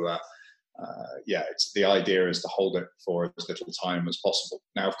 It's the idea is to hold it for as little time as possible.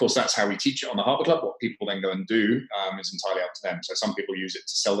 Now, of course, that's how we teach it on the Harper Club. What people then go and do is entirely up to them. So some people use it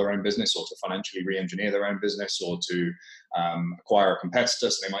to sell their own business, or to financially re-engineer their own business, or to acquire a competitor.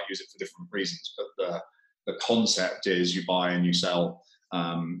 So they might use it for different reasons. But the concept is you buy and you sell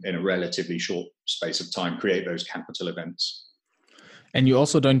in a relatively short space of time, create those capital events. And you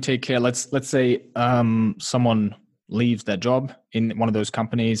also don't take care, let's say someone leaves their job in one of those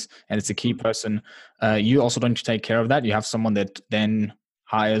companies and it's a key person. You also don't take care of that. You have someone that then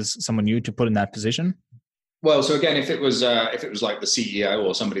hires someone new to put in that position. Well, so again, if it was like the CEO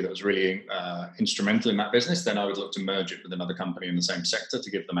or somebody that was really instrumental in that business, then I would look to merge it with another company in the same sector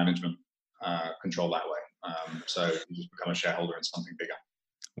to give the management control that way. So you just become a shareholder in something bigger.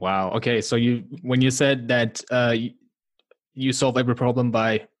 Wow. Okay. So when you said that you solve every problem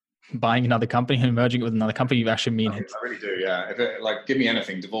by buying another company and merging it with another company, you actually mean it. I really do, yeah. If it, like, give me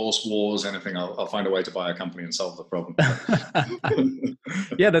anything, divorce, wars, anything, I'll find a way to buy a company and solve the problem.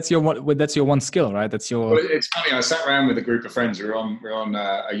 Yeah, that's your one skill, right? That's your. Well, it's funny. I sat around with a group of friends. We were on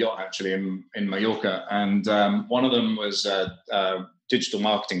a yacht actually in Mallorca, and one of them was a digital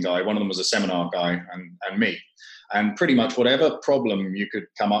marketing guy. One of them was a seminar guy, and me. And pretty much whatever problem you could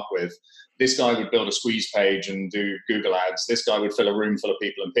come up with, this guy would build a squeeze page and do Google ads. This guy would fill a room full of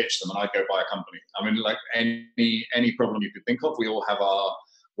people and pitch them, and I'd go buy a company. I mean, like any problem you could think of, we all have our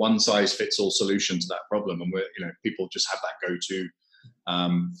one size fits all solution to that problem, and people just have that go-to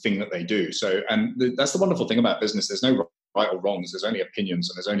thing that they do. So, and that's the wonderful thing about business. There's no right or wrongs. There's only opinions,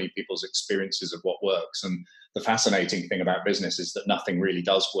 and there's only people's experiences of what works. And the fascinating thing about business is that nothing really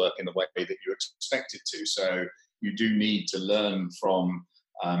does work in the way that you expect it to. So you do need to learn from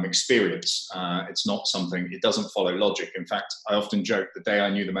experience. It's not something, it doesn't follow logic. In fact, I often joke the day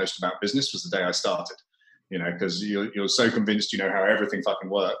I knew the most about business was the day I started, because you're so convinced you know how everything fucking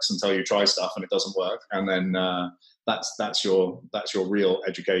works until you try stuff and it doesn't work. And then that's your real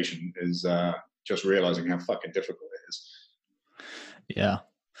education, is just realizing how fucking difficult it is. Yeah.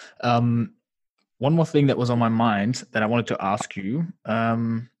 One more thing that was on my mind that I wanted to ask you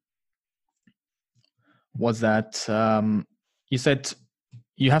was that you said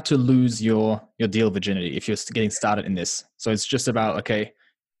you have to lose your deal virginity if you're getting started in this. So it's just about, kind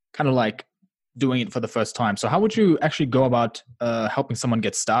of like doing it for the first time. So how would you actually go about helping someone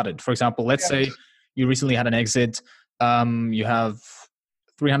get started? For example, let's say you recently had an exit, you have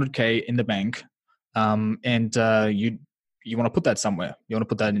 300K in the bank, and you want to put that somewhere. You want to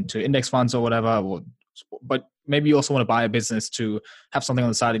put that into index funds or whatever, but maybe you also want to buy a business to have something on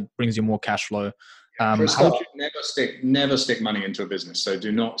the side that brings you more cash flow. For a start, never stick money into a business. So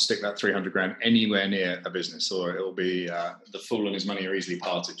do not stick that 300 grand anywhere near a business, or it'll be the fool and his money are easily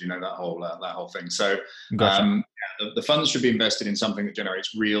parted. You know, that whole thing. So gotcha. The funds should be invested in something that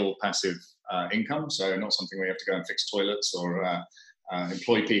generates real passive income. So not something where you have to go and fix toilets or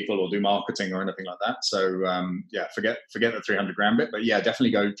employ people or do marketing or anything like that. So forget the 300 grand bit, but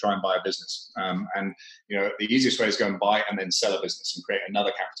definitely go try and buy a business. And the easiest way is go and buy and then sell a business and create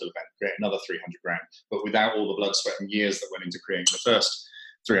another capital event, create another 300 grand, but without all the blood, sweat and years that went into creating the first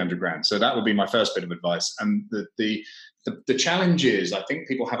 300 grand. So that would be my first bit of advice. And the challenge is, I think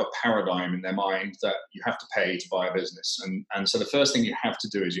people have a paradigm in their mind that you have to pay to buy a business. And so the first thing you have to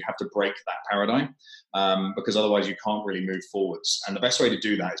do is you have to break that paradigm, because otherwise you can't really move forwards. And the best way to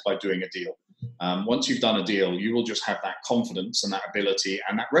do that is by doing a deal. Once you've done a deal, you will just have that confidence and that ability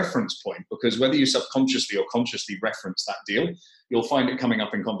and that reference point, because whether you subconsciously or consciously reference that deal, you'll find it coming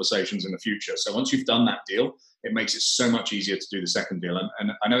up in conversations in the future. So once you've done that deal, it makes it so much easier to do the second deal.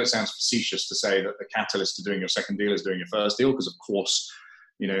 And I know it sounds facetious to say that the catalyst to doing your second deal is doing your first deal, because of course,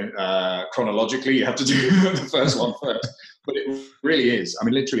 chronologically you have to do the first one first. But it really is. I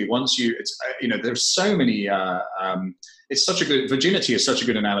mean, literally, once there's so many, virginity is such a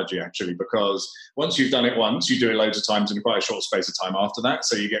good analogy, actually, because once you've done it once, you do it loads of times in quite a short space of time after that.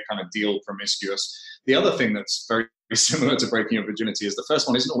 So you get kind of deal promiscuous. The other thing that's very similar to breaking your virginity is the first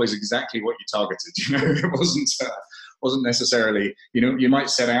one isn't always exactly what you targeted. It wasn't necessarily, you might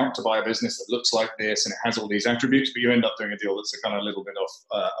set out to buy a business that looks like this and it has all these attributes, but you end up doing a deal that's a kind of a little bit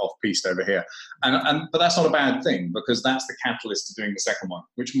off-piste over here. But that's not a bad thing, because that's the catalyst to doing the second one,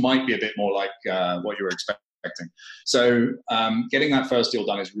 which might be a bit more like what you were expecting. So getting that first deal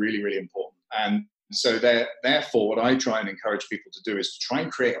done is really, really important. And so therefore, what I try and encourage people to do is to try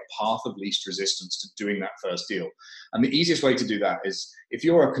and create a path of least resistance to doing that first deal. And the easiest way to do that is if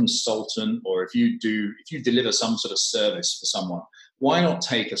you're a consultant or if you deliver some sort of service for someone, why not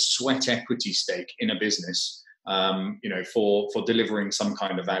take a sweat equity stake in a business, for delivering some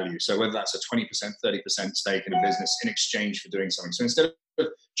kind of value? So whether that's a 20%, 30% stake in a business in exchange for doing something. So instead of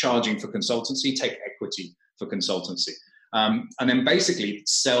charging for consultancy, take equity for consultancy. And then basically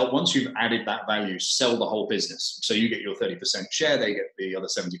sell, once you've added that value, sell the whole business. So you get your 30% share, they get the other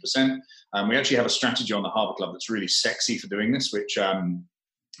 70%. We actually have a strategy on the Harbour Club that's really sexy for doing this, which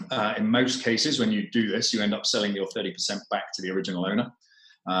in most cases, when you do this, you end up selling your 30% back to the original owner.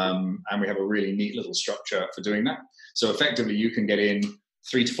 And we have a really neat little structure for doing that. So effectively, you can get in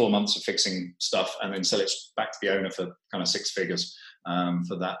 3 to 4 months of fixing stuff and then sell it back to the owner for kind of 6 figures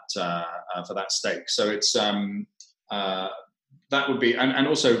for that stake. So it's that would be, and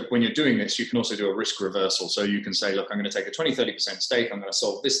also when you're doing this, you can also do a risk reversal. So you can say, look, I'm going to take a 20-30% stake. I'm going to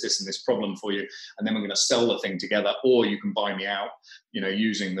solve this, and this problem for you. And then we're going to sell the thing together, or you can buy me out,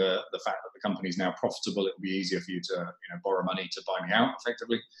 using the fact that the company is now profitable. It will be easier for you to, borrow money to buy me out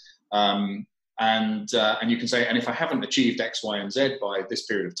effectively. And you can say, and if I haven't achieved X, Y, and Z by this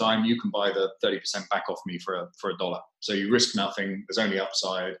period of time, you can buy the 30% back off me for a dollar. So you risk nothing. There's only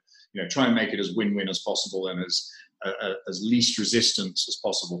upside. Try and make it as win-win as possible and as least resistance as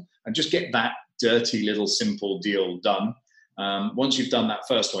possible, and just get that dirty little simple deal done. Once you've done that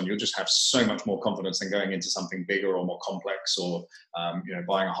first one, you'll just have so much more confidence than going into something bigger or more complex, or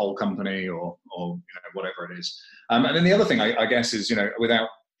buying a whole company or whatever it is. And then the other thing I guess is, without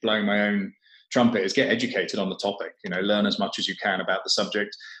blowing my own trumpet, is get educated on the topic. Learn as much as you can about the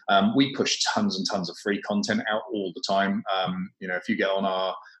subject. We push tons and tons of free content out all the time. If you get on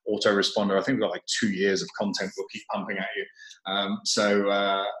our autoresponder, I think we've got like 2 years of content we'll keep pumping at you.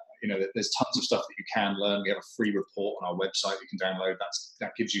 There's tons of stuff that you can learn. We have a free report on our website you can download.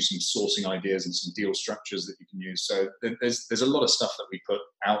 That gives you some sourcing ideas and some deal structures that you can use. So there's a lot of stuff that we put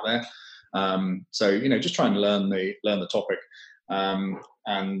out there. Just try and learn the topic. Go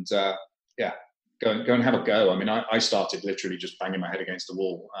and have a go. I mean, I started literally just banging my head against the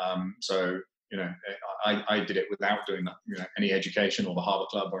wall. I did it without doing any education or the Harbour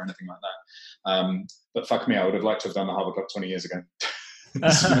Club or anything like that. But fuck me, I would have liked to have done the Harbour Club 20 years ago.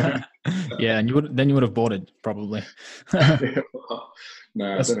 Yeah, and you would have bought it probably. No,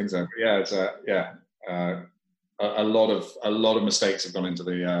 I don't think so. Yeah, it's a lot of mistakes have gone into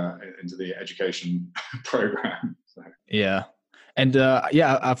the education program. So. Yeah. And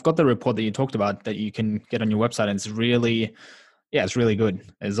I've got the report that you talked about that you can get on your website, and it's really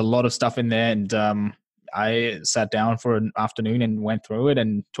good. There's a lot of stuff in there, and I sat down for an afternoon and went through it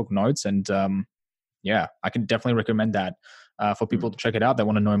and took notes, and I can definitely recommend that for people to check it out that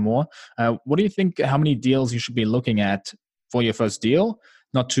want to know more. What do you think, how many deals you should be looking at for your first deal?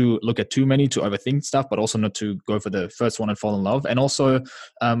 Not to look at too many to overthink stuff, but also not to go for the first one and fall in love. And also,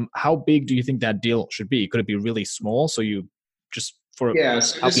 how big do you think that deal should be? Could it be really small, so you just help your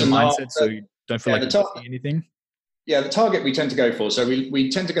mindset, so you don't feel like you're missing anything? Yeah, the target we tend to go for. So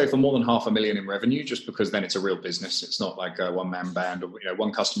we tend to go for more than 500,000 in revenue, just because then it's a real business. It's not like a one-man band or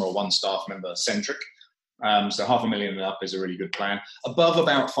one customer or one staff member centric. So 500,000 and up is a really good plan. Above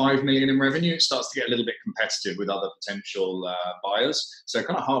about 5 million in revenue, it starts to get a little bit competitive with other potential buyers. So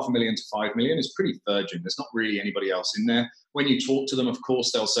kind of 500,000 to 5 million is pretty virgin. There's not really anybody else in there. When you talk to them, of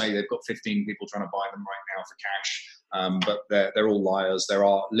course, they'll say they've got 15 people trying to buy them right now for cash. But they're all liars. There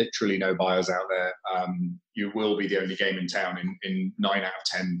are literally no buyers out there. You will be the only game in town in 9 out of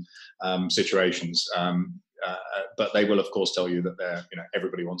 10 situations. But they will, of course, tell you that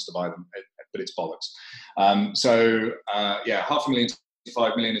everybody wants to buy them, but it's bollocks. 500,000 to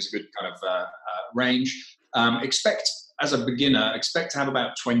 5 million is a good kind of range. As a beginner, expect to have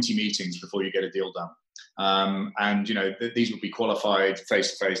about 20 meetings before you get a deal done. These would be qualified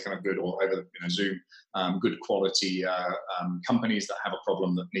face-to-face, kind of good, or over Zoom, good quality companies that have a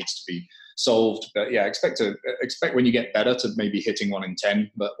problem that needs to be solved. But yeah, expect when you get better to maybe hitting 1 in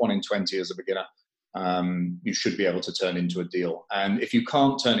 10, but 1 in 20 as a beginner. You should be able to turn into a deal. And if you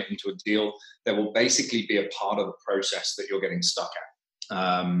can't turn it into a deal, there will basically be a part of the process that you're getting stuck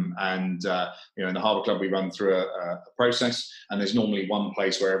at. In the Harbour Club, we run through a process, and there's normally one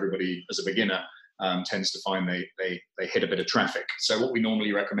place where everybody, as a beginner, tends to find they hit a bit of traffic. So what we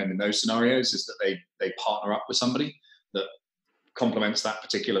normally recommend in those scenarios is that they partner up with somebody that complements that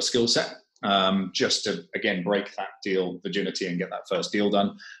particular skill set, just to, again, break that deal virginity and get that first deal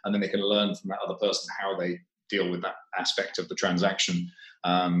done. And then they can learn from that other person how they deal with that aspect of the transaction,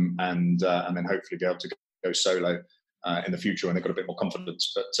 and then hopefully be able to go solo in the future when they've got a bit more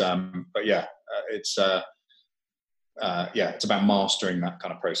confidence. But yeah, it's about mastering that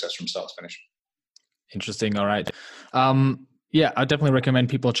kind of process from start to finish. Interesting. All right. Yeah, I definitely recommend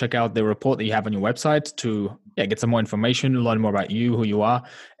people check out the report that you have on your website to get some more information, learn more about you, who you are,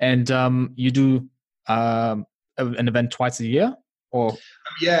 and you do an event twice a year, or?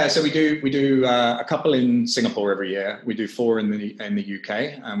 Yeah, so we do a couple in Singapore every year. We do 4 in the UK,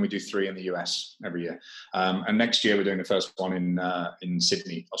 and we do 3 in the US every year. And next year we're doing the first one in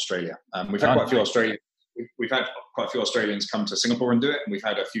Sydney, Australia. We've had quite a few Australians. We've had quite a few Australians come to Singapore and do it, and we've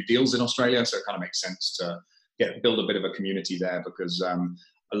had a few deals in Australia, so it kind of makes sense to build a bit of a community there, because a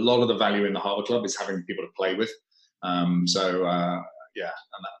lot of the value in the Harbour Club is having people to play with. And that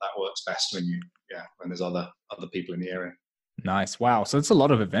works best when there's other people in the area. Nice. Wow. So it's a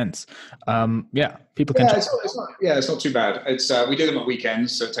lot of events. People can. It's not too bad. It's we do them at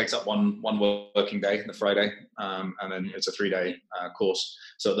weekends, so it takes up one working day, the Friday, and then it's a 3-day course.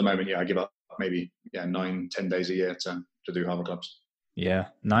 So at the moment, I give up maybe 9-10 days a year to do Harbour Clubs. Yeah,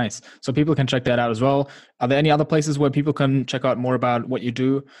 nice. So people can check that out as well. Are there any other places where people can check out more about what you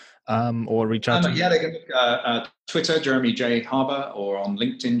do, or reach out to you? Yeah, they can look Twitter, Jeremy J. Harbour, or on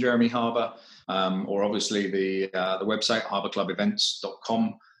LinkedIn, Jeremy Harbour, or obviously the website,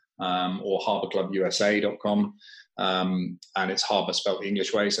 harbourclubevents.com, or harbourclubusa.com. And it's Harbour spelled the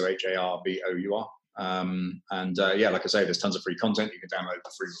English way, so HARBOUR. Like I say, there's tons of free content. You can download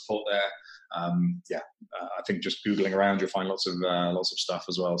the free report there. I think just Googling around, you'll find lots of stuff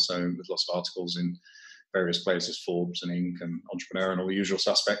as well. So there's lots of articles in various places, Forbes and Inc. and Entrepreneur and all the usual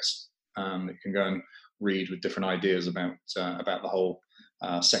suspects. You can go and read with different ideas about the whole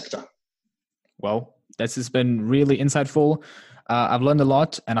sector. Well, this has been really insightful. I've learned a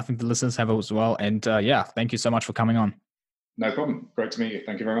lot, and I think the listeners have as well. And thank you so much for coming on. No problem. Great to meet you.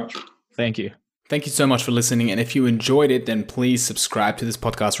 Thank you very much. Thank you. Thank you so much for listening. And if you enjoyed it, then please subscribe to this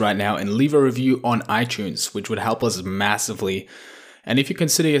podcast right now and leave a review on iTunes, which would help us massively. And if you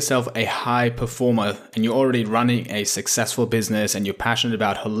consider yourself a high performer and you're already running a successful business and you're passionate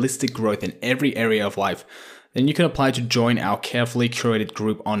about holistic growth in every area of life, then you can apply to join our carefully curated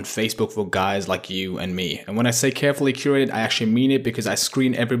group on Facebook for guys like you and me. And when I say carefully curated, I actually mean it, because I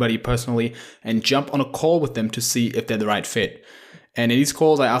screen everybody personally and jump on a call with them to see if they're the right fit. And in these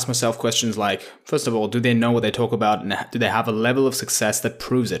calls, I ask myself questions like, first of all, do they know what they talk about? And do they have a level of success that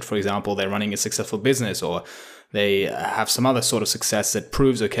proves it? For example, they're running a successful business, or they have some other sort of success that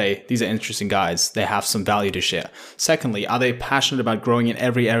proves, okay, these are interesting guys. They have some value to share. Secondly, are they passionate about growing in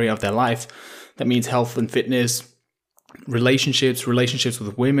every area of their life? That means health and fitness, relationships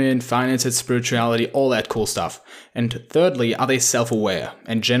with women, finances, spirituality, all that cool stuff. And thirdly, are they self-aware?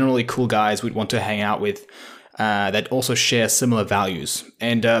 And generally cool guys we'd want to hang out with that also share similar values.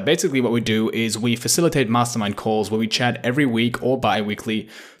 And basically what we do is we facilitate mastermind calls where we chat every week or bi-weekly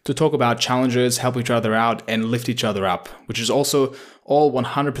to talk about challenges, help each other out, and lift each other up, which is also all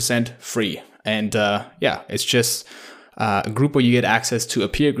 100% free. And it's just a group where you get access to a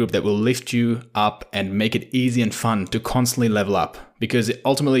peer group that will lift you up and make it easy and fun to constantly level up, because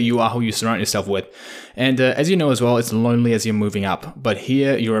ultimately you are who you surround yourself with. And as you know as well, it's lonely as you're moving up. But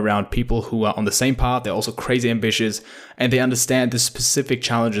here you're around people who are on the same path. They're also crazy ambitious, and they understand the specific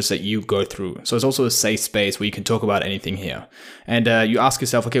challenges that you go through. So it's also a safe space where you can talk about anything here. And you ask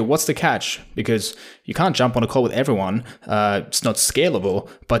yourself, okay, what's the catch? Because you can't jump on a call with everyone. It's not scalable.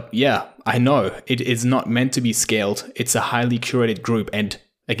 But yeah, I know it is not meant to be scaled. It's a highly curated group. And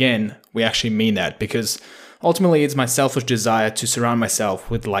again, we actually mean that, because ultimately, it's my selfish desire to surround myself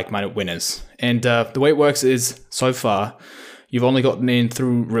with like-minded winners. And the way it works is, so far, you've only gotten in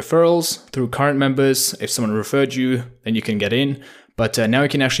through referrals, through current members. If someone referred you, then you can get in. But now you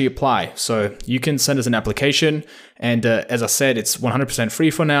can actually apply. So you can send us an application. And as I said, it's 100%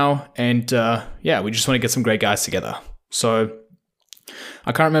 free for now. And we just want to get some great guys together. So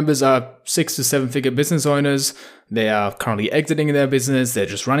our current members are 6 to 7 figure business owners. They are currently exiting their business. They're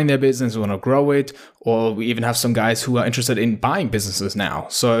just running their business, want to grow it. Or we even have some guys who are interested in buying businesses now.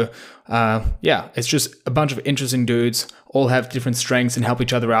 So it's just a bunch of interesting dudes, all have different strengths and help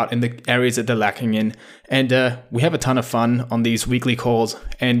each other out in the areas that they're lacking in. And we have a ton of fun on these weekly calls.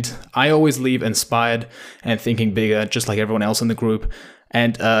 And I always leave inspired and thinking bigger, just like everyone else in the group.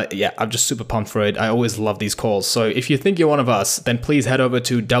 And I'm just super pumped for it. I always love these calls. So if you think you're one of us, then please head over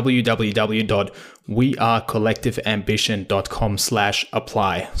to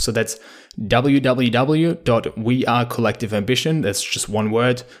www.wearecollectiveambition.com/apply. So that's www.wearecollectiveambition, that's just one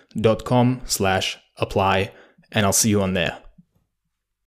word, .com/apply. And I'll see you on there.